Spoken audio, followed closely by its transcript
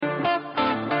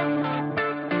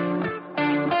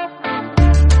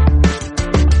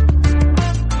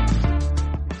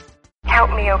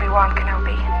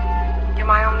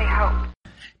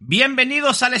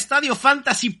Bienvenidos al Estadio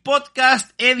Fantasy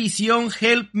Podcast, edición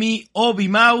Help Me Obi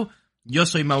Mau. Yo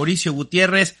soy Mauricio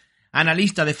Gutiérrez,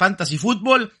 analista de Fantasy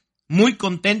Football, muy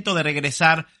contento de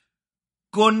regresar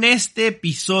con este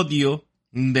episodio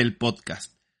del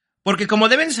podcast. Porque como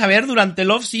deben saber, durante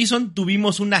el off-season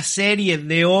tuvimos una serie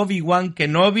de Obi-Wan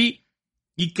Kenobi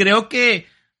y creo que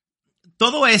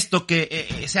todo esto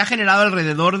que se ha generado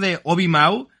alrededor de Obi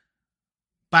Mau,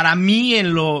 para mí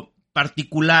en lo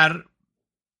particular,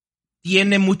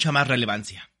 tiene mucha más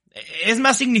relevancia. Es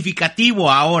más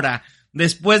significativo ahora,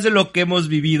 después de lo que hemos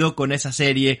vivido con esa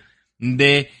serie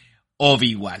de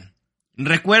Obi-Wan.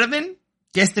 Recuerden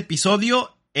que este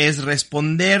episodio es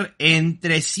responder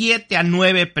entre 7 a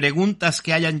 9 preguntas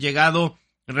que hayan llegado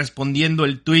respondiendo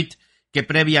el tweet que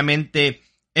previamente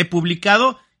he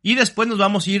publicado. Y después nos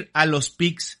vamos a ir a los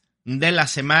picks de la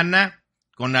semana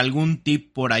con algún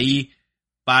tip por ahí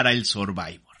para el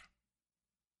Survivor.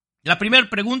 La primera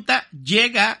pregunta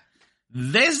llega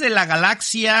desde la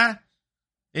galaxia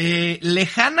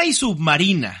lejana y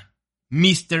submarina.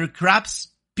 Mr.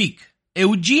 Krabs Pick.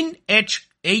 Eugene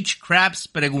H. Krabs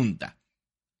pregunta: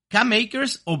 ¿Cam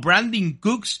Akers o Brandon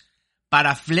Cooks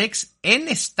para flex en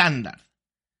estándar?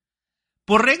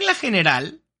 Por regla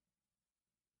general,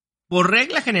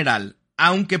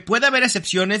 aunque pueda haber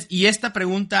excepciones, y esta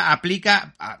pregunta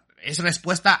es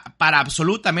respuesta para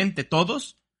absolutamente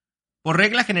todos. Por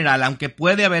regla general, aunque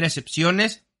puede haber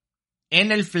excepciones,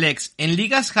 en el flex, en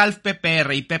ligas half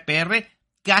PPR y PPR,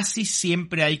 casi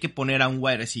siempre hay que poner a un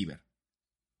wide receiver.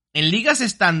 En ligas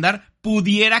estándar,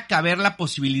 pudiera caber la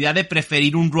posibilidad de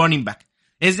preferir un running back.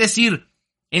 Es decir,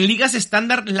 en ligas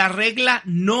estándar, la regla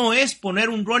no es poner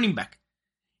un running back.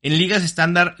 En ligas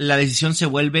estándar, la decisión se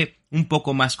vuelve un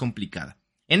poco más complicada.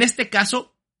 En este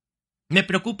caso, me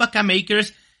preocupa Cam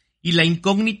Akers y la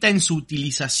incógnita en su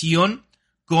utilización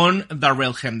con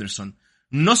Darrell Henderson.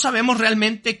 No sabemos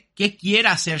realmente qué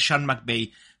quiera hacer Sean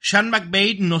McVay. Sean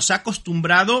McVay nos ha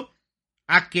acostumbrado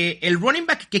a que el running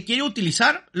back que quiere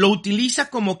utilizar, lo utiliza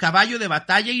como caballo de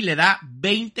batalla y le da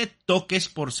 20 toques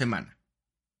por semana.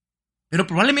 Pero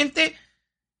probablemente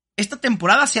esta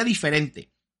temporada sea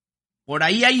diferente. Por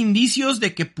ahí hay indicios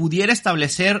de que pudiera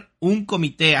establecer un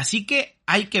comité, así que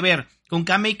hay que ver. Con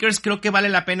Cam Akers creo que vale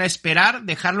la pena esperar,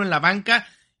 dejarlo en la banca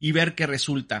y ver qué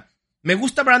resulta. Me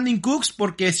gusta Brandon Cooks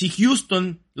porque si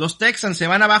Houston, los Texans se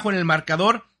van abajo en el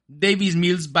marcador, Davis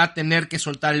Mills va a tener que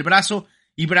soltar el brazo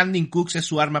y Brandon Cooks es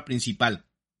su arma principal.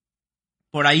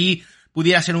 Por ahí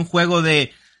pudiera ser un juego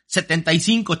de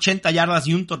 75, 80 yardas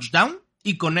y un touchdown,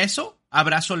 y con eso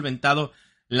habrá solventado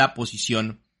la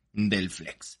posición del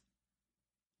flex.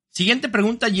 Siguiente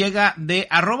pregunta llega de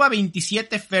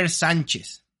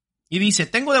 @27fersánchez y dice: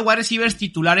 tengo de wide receivers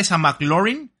titulares a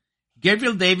McLaurin,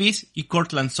 Gabriel Davis y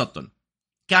Courtland Sutton.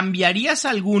 ¿Cambiarías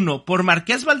alguno por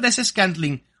Marquez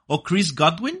Valdes-Scantling o Chris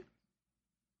Godwin?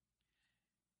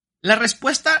 La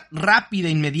respuesta rápida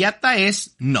e inmediata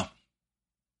es no.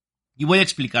 Y voy a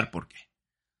explicar por qué.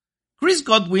 Chris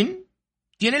Godwin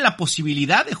tiene la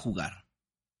posibilidad de jugar.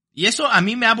 Y eso a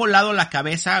mí me ha volado la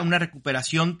cabeza, una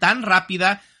recuperación tan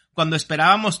rápida cuando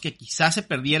esperábamos que quizás se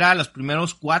perdiera los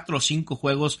primeros 4 o 5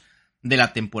 juegos de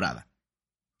la temporada.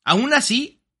 Aún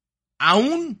así,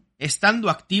 aún estando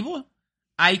activo,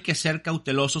 hay que ser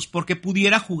cautelosos porque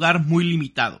pudiera jugar muy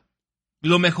limitado.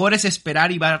 Lo mejor es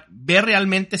esperar y ver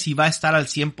realmente si va a estar al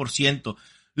 100%.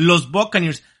 Los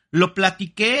Buccaneers, lo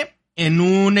platiqué en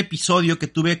un episodio que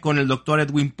tuve con el doctor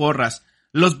Edwin Porras.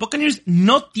 Los Buccaneers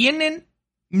no tienen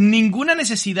ninguna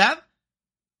necesidad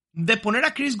de poner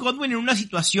a Chris Godwin en una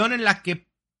situación en la que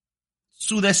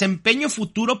su desempeño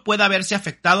futuro pueda verse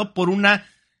afectado por una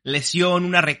lesión,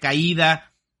 una recaída,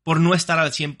 por no estar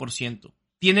al 100%.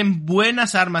 Tienen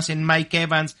buenas armas en Mike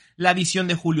Evans, la adición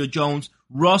de Julio Jones,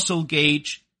 Russell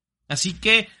Gage. Así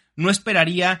que no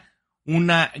esperaría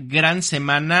una gran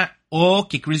semana o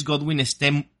que Chris Godwin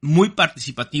esté muy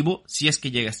participativo si es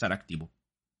que llega a estar activo.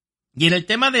 Y en el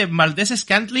tema de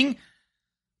Valdes-Scantling,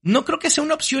 no creo que sea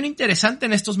una opción interesante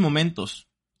en estos momentos.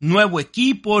 Nuevo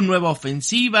equipo, nueva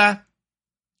ofensiva.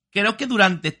 Creo que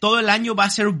durante todo el año va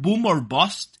a ser boom or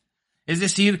bust. Es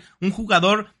decir, un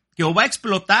jugador que o va a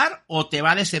explotar o te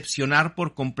va a decepcionar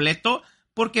por completo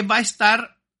porque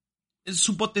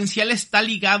su potencial está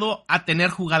ligado a tener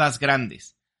jugadas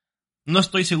grandes. No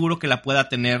estoy seguro que la pueda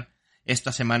tener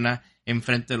esta semana en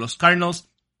frente de los Cardinals.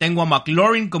 Tengo a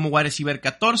McLaurin como wide receiver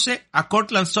 14, a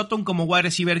Courtland Sutton como wide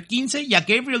receiver 15 y a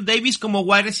Gabriel Davis como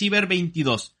wide receiver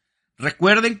 22.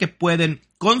 Recuerden que pueden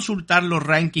consultar los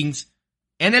rankings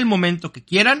en el momento que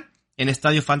quieran en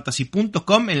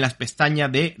estadiofantasy.com en las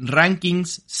pestañas de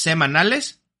rankings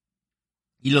semanales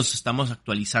y los estamos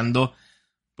actualizando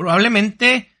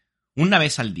probablemente una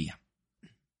vez al día.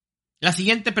 La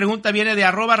siguiente pregunta viene de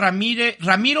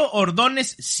Ramiro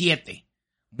Ordones 7.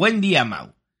 Buen día,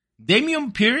 Mau.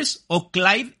 ¿Dameon Pierce o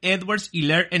Clyde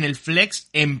Edwards-Helaire en el flex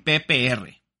en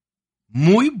PPR?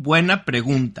 Muy buena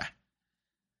pregunta.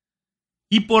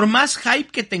 Y por más hype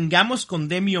que tengamos con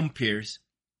Dameon Pierce,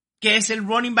 que es el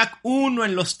running back 1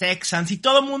 en los Texans, y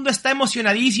todo el mundo está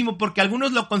emocionadísimo porque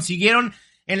algunos lo consiguieron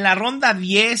en la ronda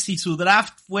 10 y su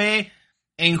draft fue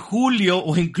en julio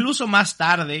o incluso más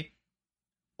tarde.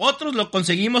 Otros lo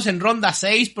conseguimos en ronda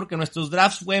 6 porque nuestros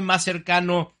drafts fue más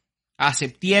cercano a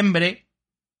septiembre.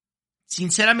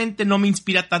 Sinceramente no me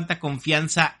inspira tanta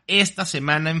confianza esta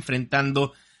semana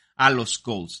enfrentando a los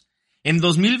Colts. En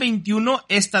 2021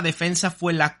 esta defensa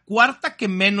fue la cuarta que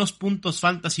menos puntos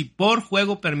fantasy por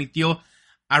juego permitió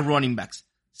a running backs.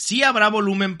 Sí habrá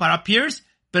volumen para Pierce,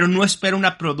 pero no espero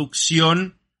una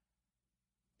producción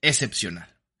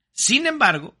excepcional. Sin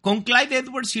embargo, con Clyde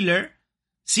Edwards-Helaire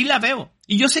sí la veo.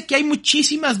 Y yo sé que hay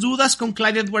muchísimas dudas con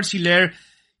Clyde Edwards-Helaire.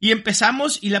 Y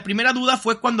empezamos, y la primera duda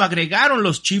fue cuando agregaron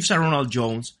los Chiefs a Ronald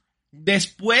Jones.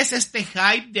 Después este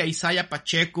hype de Isaiah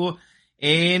Pacheco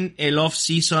en el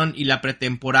off-season y la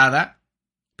pretemporada.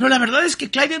 Pero la verdad es que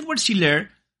Clyde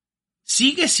Edwards-Helaire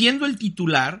sigue siendo el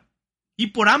titular y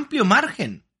por amplio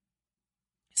margen.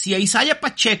 Si Isaiah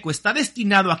Pacheco está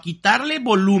destinado a quitarle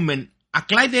volumen a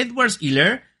Clyde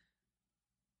Edwards-Helaire,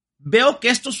 veo que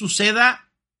esto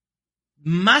suceda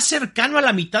más cercano a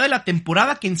la mitad de la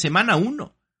temporada que en semana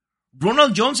 1.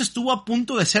 Ronald Jones estuvo a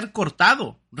punto de ser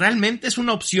cortado. Realmente es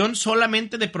una opción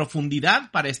solamente de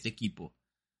profundidad para este equipo.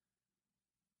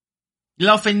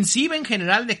 La ofensiva en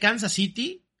general de Kansas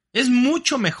City es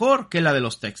mucho mejor que la de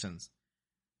los Texans.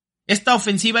 Esta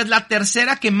ofensiva es la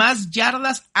tercera que más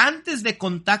yardas antes de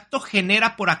contacto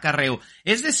genera por acarreo.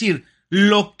 Es decir,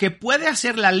 lo que puede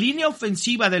hacer la línea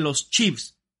ofensiva de los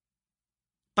Chiefs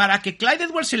para que Clyde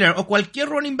Edwards-Helaire o cualquier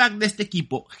running back de este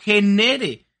equipo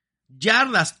genere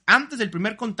yardas antes del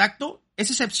primer contacto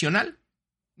es excepcional.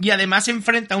 Y además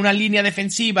enfrenta una línea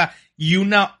defensiva y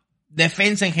una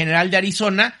defensa en general de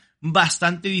Arizona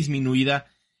bastante disminuida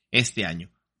este año.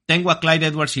 Tengo a Clyde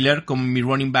Edwards-Helaire como mi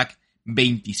running back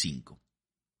 25.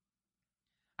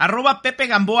 @Pepe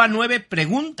Gamboa 9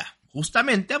 pregunta,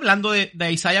 justamente hablando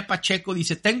de Isaiah Pacheco,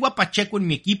 dice: tengo a Pacheco en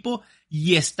mi equipo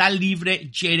y está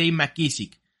libre J.D.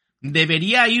 McKissic.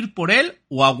 ¿Debería ir por él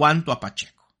o aguanto a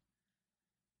Pacheco?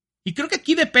 Y creo que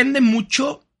aquí depende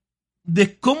mucho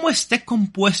de cómo esté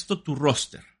compuesto tu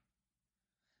roster.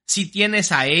 Si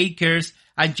tienes a Akers,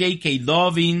 a J.K.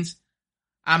 Dobbins,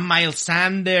 a Miles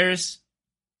Sanders,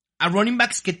 a running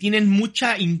backs que tienen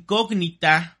mucha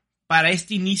incógnita para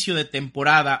este inicio de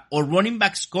temporada o running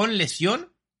backs con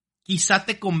lesión, quizá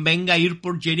te convenga ir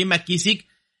por J.D. McKissic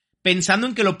pensando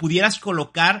en que lo pudieras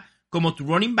colocar como tu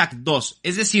running back 2,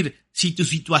 es decir, si tu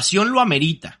situación lo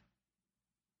amerita.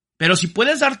 Pero si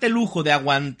puedes darte el lujo de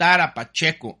aguantar a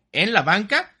Pacheco en la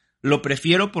banca, lo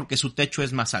prefiero porque su techo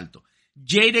es más alto.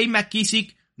 J.D.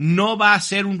 McKissic no va a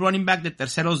ser un running back de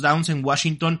terceros downs en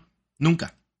Washington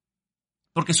nunca,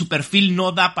 porque su perfil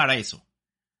no da para eso.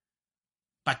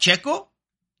 Pacheco,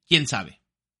 quién sabe.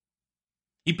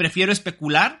 Y prefiero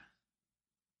especular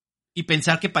y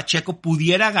pensar que Pacheco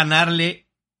pudiera ganarle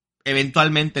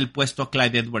eventualmente el puesto a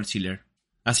Clyde Edwards-Helaire.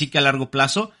 Así que a largo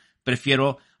plazo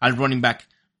prefiero al running back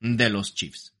de los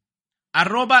Chiefs.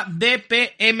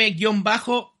 @DPM-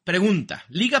 pregunta,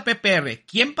 Liga PPR,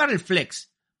 ¿quién para el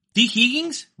flex? ¿T.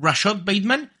 Higgins, Rashad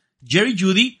Bateman, Jerry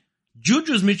Jeudy,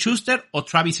 Juju Smith-Schuster o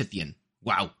Travis Etienne?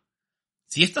 Wow.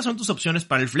 Si estas son tus opciones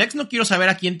para el flex, no quiero saber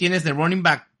a quién tienes de running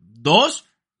back 2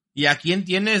 y a quién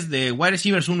tienes de wide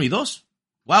receivers 1 y 2.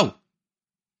 Wow.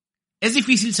 Es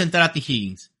difícil sentar a T.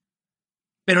 Higgins.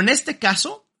 Pero en este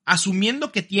caso,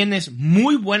 asumiendo que tienes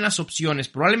muy buenas opciones,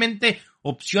 probablemente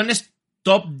opciones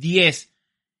top 10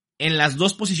 en las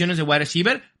dos posiciones de wide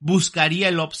receiver, buscaría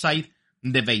el upside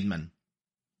de Bateman.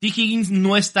 T. Higgins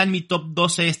no está en mi top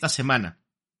 12 esta semana.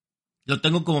 Lo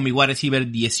tengo como mi wide receiver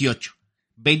 18.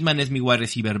 Bateman es mi wide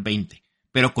receiver 20,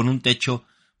 pero con un techo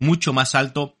mucho más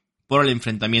alto por el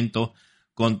enfrentamiento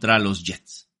contra los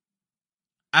Jets.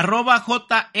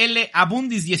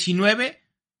 @JLAbundis19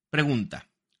 pregunta,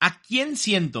 ¿a quién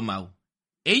siento, Mau?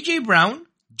 ¿AJ Brown,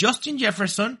 Justin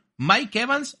Jefferson, Mike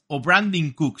Evans o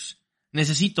Brandon Cooks?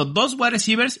 Necesito 2 wide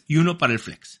receivers y 1 para el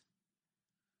flex.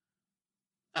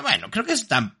 Bueno, creo que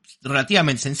está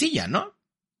relativamente sencilla, ¿no?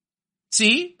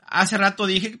 Sí, hace rato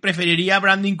dije que preferiría a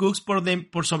Brandon Cooks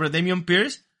por sobre Dameon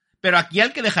Pierce, pero aquí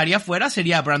al que dejaría fuera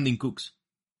sería a Brandon Cooks.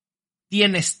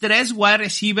 Tienes 3 wide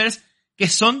receivers que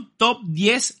son top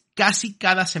 10 casi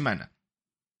cada semana.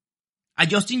 A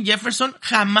Justin Jefferson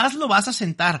jamás lo vas a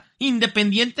sentar,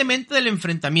 independientemente del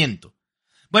enfrentamiento.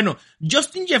 Bueno,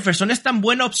 Justin Jefferson es tan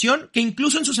buena opción que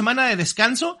incluso en su semana de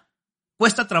descanso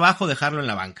cuesta trabajo dejarlo en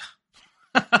la banca.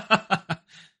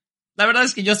 La verdad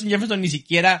es que Justin Jefferson ni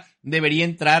siquiera debería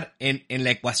entrar en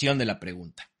la ecuación de la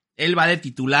pregunta. Él va de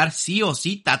titular sí o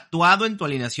sí, tatuado en tu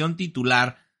alineación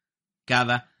titular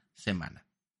cada semana.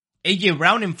 A.J.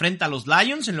 Brown enfrenta a los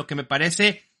Lions en lo que me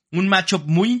parece un matchup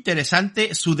muy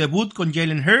interesante. Su debut con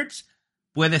Jalen Hurts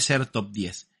puede ser top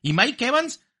 10. Y Mike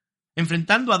Evans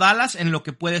enfrentando a Dallas en lo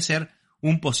que puede ser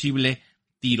un posible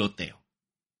tiroteo.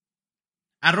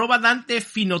 @Dante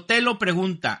Finotelo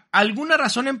pregunta, ¿alguna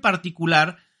razón en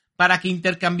particular para que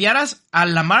intercambiaras a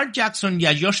Lamar Jackson y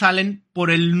a Josh Allen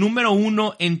por el número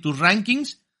 1 en tus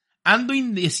rankings? Ando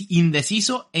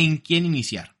indeciso en quién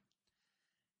iniciar.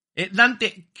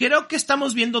 Dante, creo que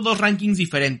estamos viendo dos rankings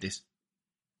diferentes.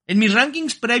 En mis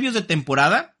rankings previos de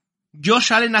temporada,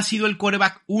 Josh Allen ha sido el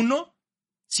quarterback 1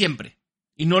 siempre.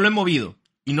 Y no lo he movido.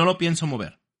 Y no lo pienso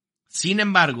mover. Sin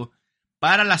embargo,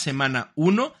 para la semana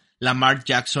 1, Lamar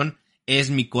Jackson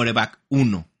es mi quarterback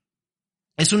 1.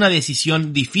 Es una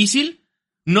decisión difícil.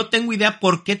 No tengo idea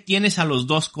por qué tienes a los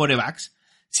dos quarterbacks.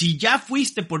 Si ya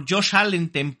fuiste por Josh Allen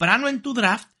temprano en tu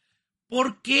draft,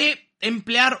 ¿por qué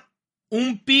emplear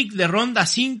un pick de ronda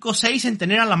 5 o 6 en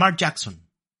tener a Lamar Jackson?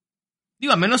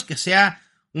 Digo, a menos que sea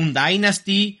un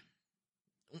Dynasty,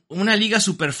 una liga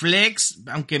Superflex,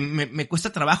 aunque me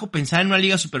cuesta trabajo pensar en una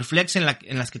liga Superflex en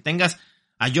las que tengas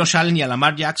a Josh Allen y a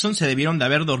Lamar Jackson. Se debieron de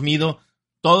haber dormido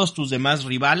todos tus demás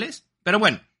rivales. Pero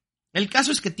bueno, el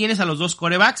caso es que tienes a los dos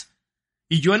quarterbacks.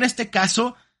 Y yo en este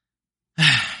caso,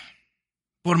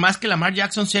 por más que Lamar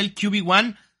Jackson sea el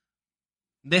QB1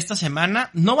 de esta semana,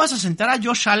 no vas a sentar a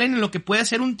Josh Allen en lo que puede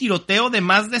ser un tiroteo de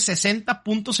más de 60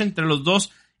 puntos entre los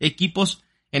dos equipos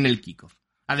en el kickoff.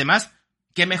 Además,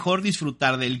 qué mejor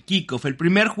disfrutar del kickoff, el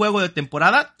primer juego de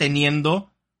temporada,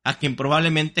 teniendo a quien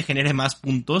probablemente genere más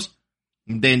puntos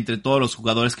de entre todos los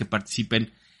jugadores que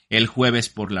participen el jueves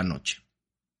por la noche.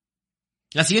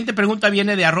 La siguiente pregunta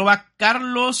viene de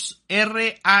 @CarlosRARK.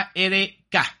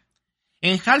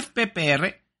 En half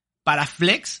PPR, para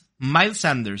flex, Miles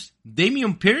Sanders,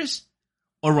 Dameon Pierce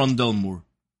o Rondale Moore.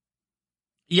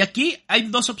 Y aquí hay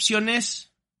dos opciones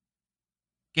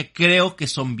que creo que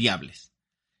son viables.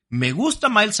 Me gusta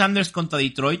Miles Sanders contra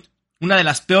Detroit, una de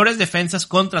las peores defensas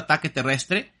contra ataque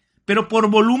terrestre, pero por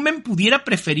volumen pudiera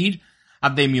preferir a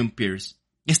Dameon Pierce.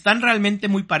 Están realmente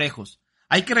muy parejos.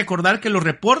 Hay que recordar que los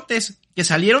reportes que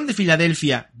salieron de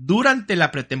Filadelfia durante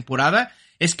la pretemporada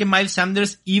es que Miles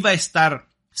Sanders iba a estar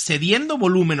cediendo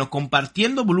volumen o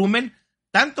compartiendo volumen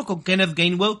tanto con Kenneth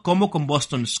Gainwell como con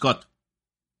Boston Scott.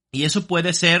 Y eso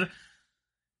puede ser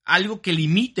algo que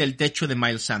limite el techo de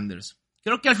Miles Sanders.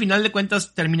 Creo que al final de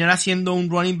cuentas terminará siendo un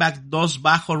running back 2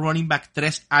 bajo, running back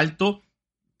 3 alto,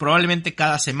 probablemente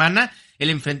cada semana. El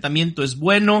enfrentamiento es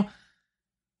bueno.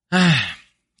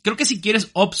 Creo que si quieres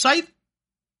upside,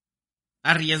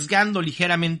 arriesgando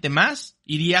ligeramente más,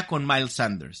 iría con Miles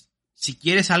Sanders. Si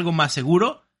quieres algo más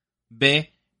seguro,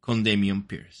 ve con Dameon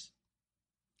Pierce.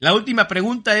 La última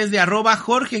pregunta es de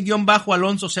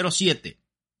 @Jorge-Alonso07.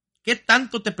 ¿Qué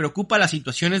tanto te preocupa las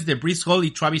situaciones de Breece Hall y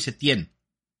Travis Etienne?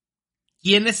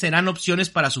 ¿Quiénes serán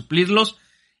opciones para suplirlos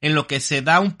en lo que se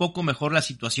da un poco mejor la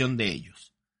situación de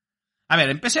ellos? A ver,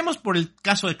 empecemos por el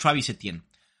caso de Travis Etienne.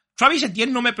 Travis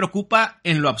Etienne no me preocupa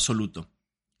en lo absoluto.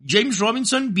 James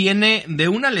Robinson viene de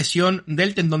una lesión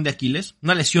del tendón de Aquiles,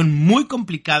 una lesión muy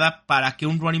complicada para que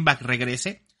un running back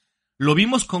regrese. Lo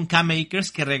vimos con Cam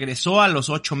Akers, que regresó a los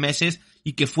 8 meses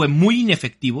y que fue muy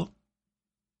inefectivo.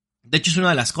 De hecho, es una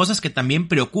de las cosas que también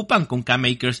preocupan con Cam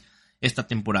Akers esta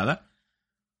temporada.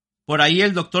 Por ahí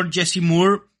el doctor Jesse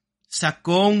Moore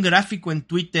sacó un gráfico en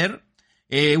Twitter,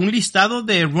 un listado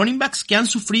de running backs que han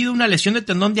sufrido una lesión de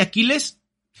tendón de Aquiles.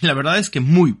 La verdad es que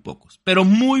muy pocos, pero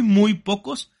muy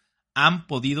pocos han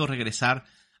podido regresar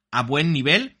a buen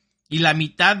nivel, y la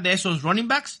mitad de esos running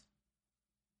backs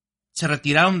se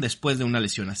retiraron después de una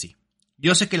lesión así.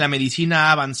 Yo sé que la medicina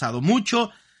ha avanzado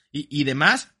mucho y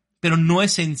demás, pero no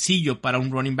es sencillo para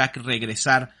un running back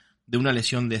regresar de una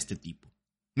lesión de este tipo.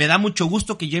 Me da mucho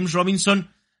gusto que James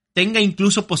Robinson tenga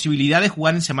incluso posibilidad de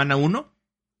jugar en semana 1,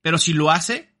 pero si lo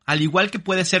hace, al igual que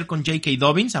puede ser con J.K.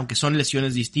 Dobbins, aunque son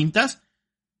lesiones distintas,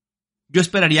 yo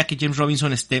esperaría que James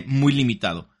Robinson esté muy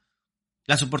limitado.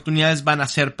 Las oportunidades van a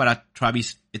ser para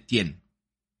Travis Etienne.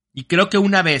 Y creo que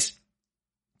una vez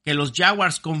que los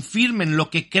Jaguars confirmen lo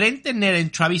que creen tener en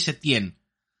Travis Etienne,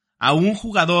 a un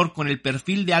jugador con el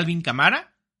perfil de Alvin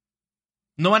Kamara,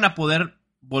 no van a poder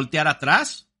voltear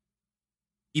atrás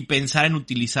y pensar en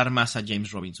utilizar más a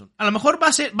James Robinson. A lo mejor va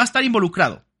a estar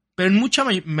involucrado, pero en mucha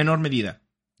menor medida.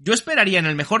 Yo esperaría, en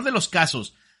el mejor de los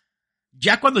casos,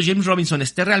 ya cuando James Robinson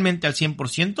esté realmente al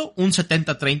 100%, un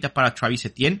 70-30 para Travis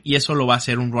Etienne, y eso lo va a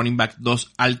hacer un running back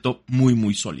 2 alto muy,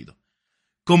 muy sólido.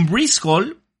 Con Breece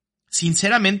Hall,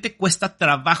 sinceramente cuesta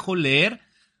trabajo leer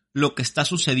lo que está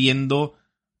sucediendo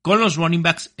con los running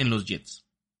backs en los Jets.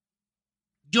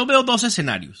 Yo veo dos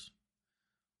escenarios.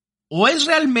 O es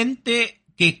realmente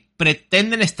que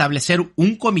pretenden establecer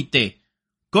un comité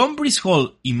con Breece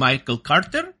Hall y Michael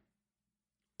Carter,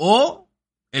 o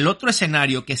el otro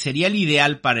escenario, que sería el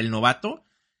ideal para el novato,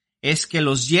 es que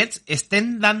los Jets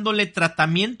estén dándole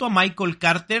tratamiento a Michael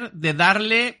Carter de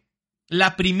darle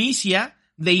la primicia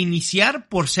de iniciar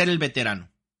por ser el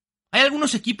veterano. Hay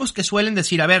algunos equipos que suelen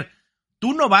decir, a ver,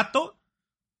 tú novato,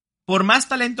 por más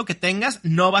talento que tengas,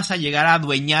 no vas a llegar a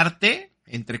adueñarte,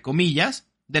 entre comillas,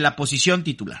 de la posición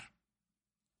titular.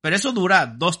 Pero eso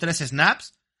dura 2-3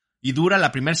 snaps y dura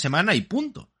la primera semana y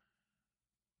punto.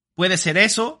 Puede ser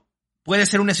eso, puede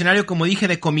ser un escenario, como dije,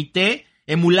 de comité,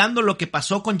 emulando lo que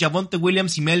pasó con Javonte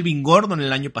Williams y Melvin Gordon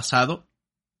el año pasado.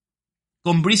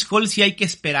 Con Breece Hall sí hay que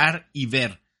esperar y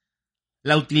ver.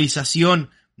 La utilización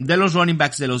de los running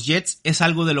backs de los Jets es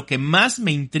algo de lo que más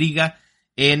me intriga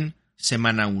en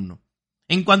semana 1.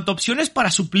 En cuanto a opciones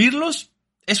para suplirlos,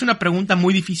 es una pregunta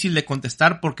muy difícil de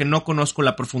contestar porque no conozco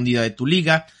la profundidad de tu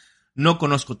liga, no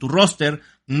conozco tu roster,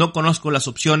 no conozco las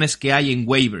opciones que hay en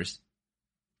waivers.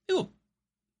 Digo,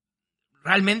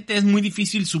 realmente es muy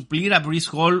difícil suplir a Breece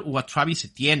Hall o a Travis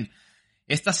Etienne.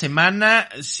 Esta semana,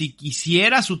 si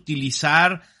quisieras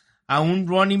utilizar a un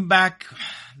running back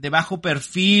de bajo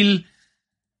perfil,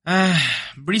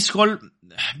 Breece Hall,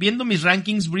 viendo mis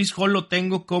rankings, Breece Hall lo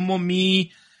tengo como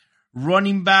mi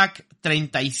running back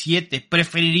 37.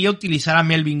 Preferiría utilizar a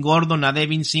Melvin Gordon, a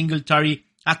Devin Singletary,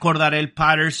 a Cordarrelle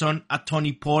Patterson, a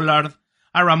Tony Pollard,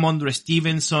 a Ramondre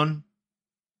Stevenson.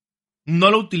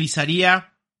 No lo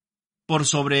utilizaría por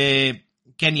sobre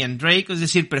Kenyan Drake, es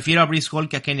decir, prefiero a Breece Hall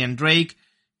que a Kenyan Drake,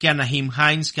 que a Nyheim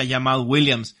Hines, que a Jamal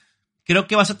Williams. Creo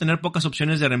que vas a tener pocas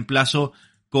opciones de reemplazo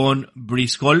con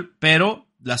Breece Hall, pero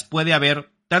las puede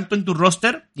haber tanto en tu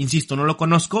roster, insisto, no lo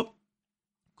conozco,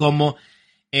 como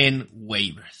en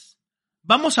waivers.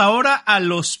 Vamos ahora a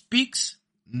los picks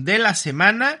de la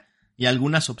semana y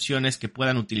algunas opciones que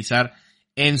puedan utilizar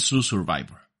en su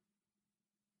Survivor.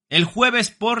 El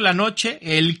jueves por la noche,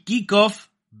 el kickoff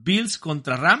Bills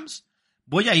contra Rams,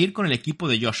 voy a ir con el equipo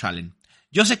de Josh Allen.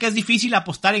 Yo sé que es difícil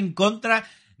apostar en contra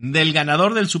del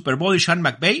ganador del Super Bowl, Sean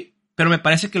McVay, pero me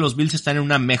parece que los Bills están en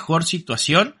una mejor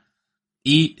situación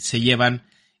y se llevan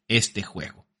este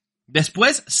juego.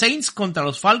 Después, Saints contra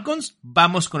los Falcons,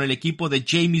 vamos con el equipo de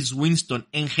Jameis Winston.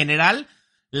 En general,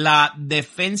 la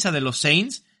defensa de los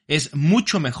Saints es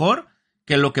mucho mejor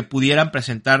que lo que pudieran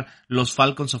presentar los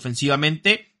Falcons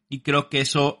ofensivamente, y creo que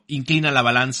eso inclina la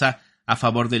balanza a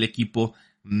favor del equipo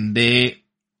de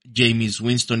Jameis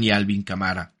Winston y Alvin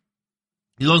Kamara.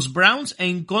 Los Browns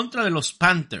en contra de los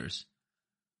Panthers.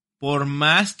 Por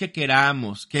más que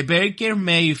queramos que Baker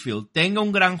Mayfield tenga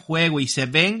un gran juego y se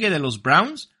vengue de los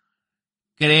Browns,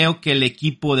 creo que el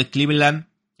equipo de Cleveland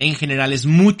en general es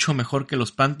mucho mejor que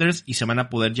los Panthers y se van a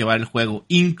poder llevar el juego,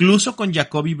 incluso con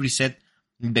Jacoby Brissett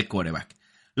de quarterback.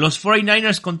 Los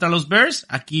 49ers contra los Bears,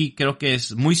 aquí creo que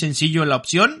es muy sencillo la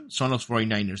opción, son los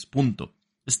 49ers, punto.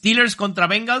 Steelers contra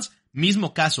Bengals,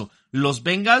 mismo caso, los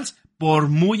Bengals por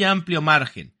muy amplio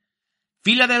margen.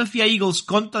 Philadelphia Eagles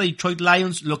contra Detroit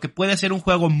Lions, lo que puede ser un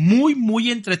juego muy, muy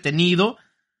entretenido.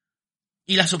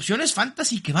 Y las opciones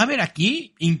fantasy que va a haber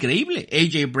aquí, increíble.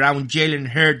 A.J. Brown, Jalen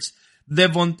Hurts,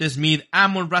 Devonta Smith,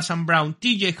 Amon-Ra St. Brown,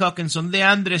 T.J. Hawkinson,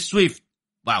 DeAndre Swift.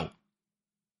 Wow.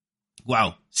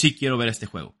 Wow, sí quiero ver este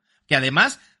juego. Que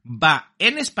además va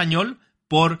en español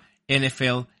por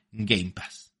NFL Game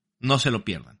Pass. No se lo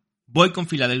pierdan. Voy con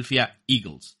Philadelphia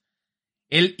Eagles.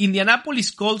 El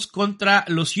Indianapolis Colts contra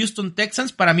los Houston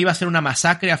Texans para mí va a ser una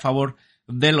masacre a favor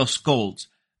de los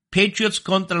Colts. Patriots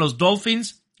contra los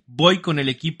Dolphins. Voy con el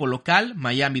equipo local.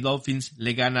 Miami Dolphins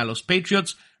le gana a los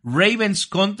Patriots. Ravens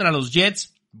contra los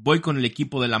Jets. Voy con el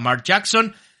equipo de Lamar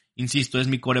Jackson. Insisto, es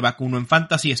mi quarterback 1 en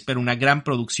fantasy. Espero una gran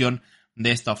producción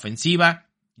de esta ofensiva.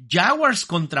 Jaguars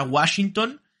contra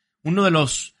Washington. Uno de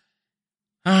los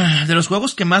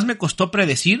juegos que más me costó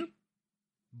predecir.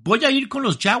 Voy a ir con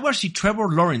los Jaguars y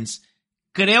Trevor Lawrence.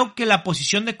 Creo que la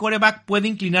posición de quarterback puede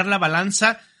inclinar la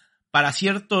balanza para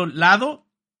cierto lado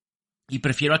y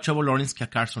prefiero a Trevor Lawrence que a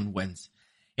Carson Wentz.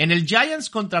 En el Giants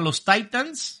contra los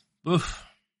Titans,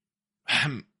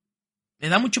 me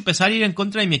da mucho pesar ir en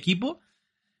contra de mi equipo,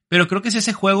 pero creo que es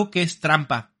ese juego que es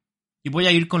trampa. Y voy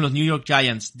a ir con los New York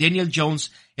Giants. Daniel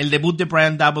Jones, el debut de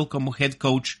Brian Daboll como head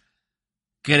coach.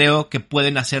 creo que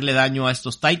pueden hacerle daño a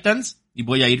estos Titans y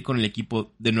voy a ir con el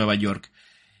equipo de Nueva York.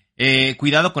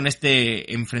 Cuidado con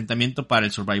este enfrentamiento para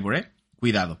el Survivor,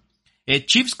 cuidado.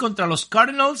 Chiefs contra los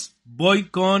Cardinals, voy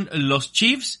con los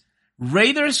Chiefs.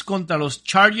 Raiders contra los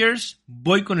Chargers,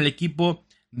 voy con el equipo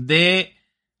de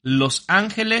Los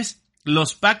Ángeles.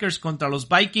 Los Packers contra los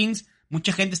Vikings.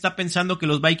 Mucha gente está pensando que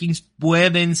los Vikings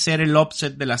pueden ser el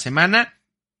upset de la semana.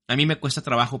 A mí me cuesta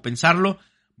trabajo pensarlo.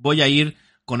 Voy a ir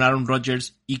con Aaron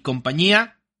Rodgers y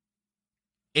compañía.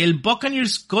 El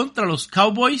Buccaneers contra los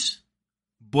Cowboys,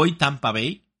 voy Tampa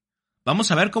Bay. Vamos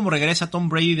a ver cómo regresa Tom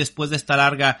Brady después de esta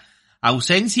larga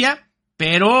ausencia,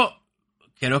 pero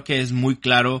creo que es muy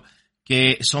claro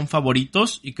que son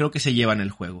favoritos y creo que se llevan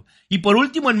el juego. Y por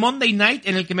último, en Monday Night,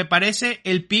 en el que me parece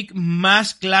el pick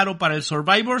más claro para el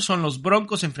Survivor, son los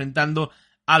Broncos enfrentando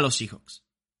a los Seahawks.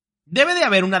 Debe de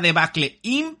haber una debacle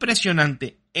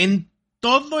impresionante en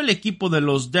todo el equipo de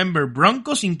los Denver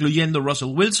Broncos, incluyendo Russell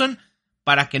Wilson,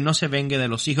 para que no se vengue de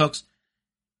los Seahawks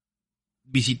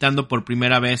visitando por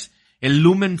primera vez el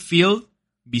Lumen Field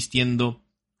vistiendo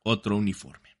otro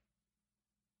uniforme.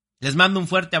 Les mando un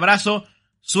fuerte abrazo,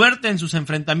 suerte en sus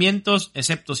enfrentamientos,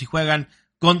 excepto si juegan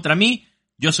contra mí.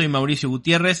 Yo soy Mauricio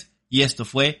Gutiérrez y esto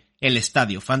fue el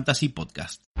Estadio Fantasy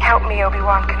Podcast. Help me,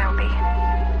 Obi-Wan Kenobi.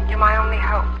 You're my only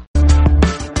hope.